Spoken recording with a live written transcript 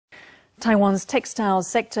Taiwan's textiles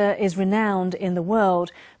sector is renowned in the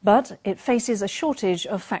world, but it faces a shortage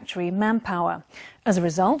of factory manpower. As a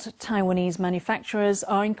result, Taiwanese manufacturers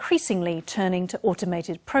are increasingly turning to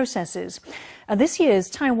automated processes. At this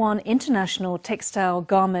year's Taiwan International Textile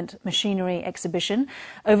Garment Machinery Exhibition,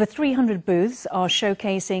 over 300 booths are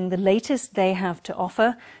showcasing the latest they have to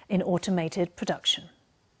offer in automated production.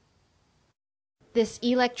 This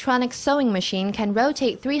electronic sewing machine can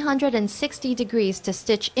rotate 360 degrees to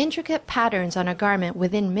stitch intricate patterns on a garment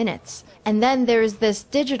within minutes. And then there's this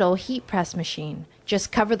digital heat press machine.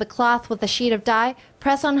 Just cover the cloth with a sheet of dye,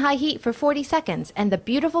 press on high heat for 40 seconds, and the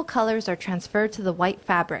beautiful colors are transferred to the white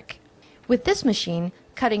fabric. With this machine,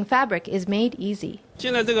 cutting fabric is made easy.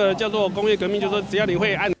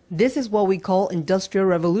 This is what we call industrial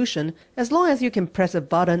revolution. As long as you can press a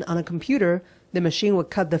button on a computer, the machine will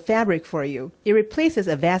cut the fabric for you. It replaces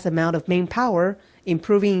a vast amount of manpower,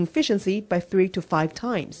 improving efficiency by 3 to 5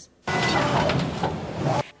 times.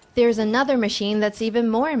 There's another machine that's even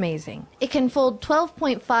more amazing. It can fold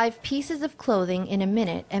 12.5 pieces of clothing in a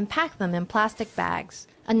minute and pack them in plastic bags.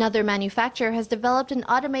 Another manufacturer has developed an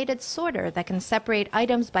automated sorter that can separate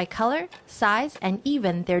items by color, size, and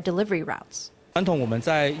even their delivery routes.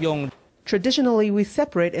 Traditionally, we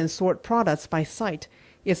separate and sort products by sight.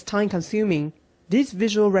 It's time-consuming. This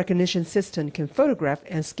visual recognition system can photograph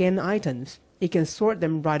and scan items. It can sort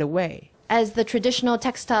them right away. As the traditional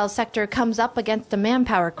textile sector comes up against a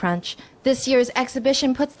manpower crunch, this year's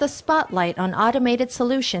exhibition puts the spotlight on automated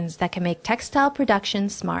solutions that can make textile production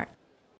smart.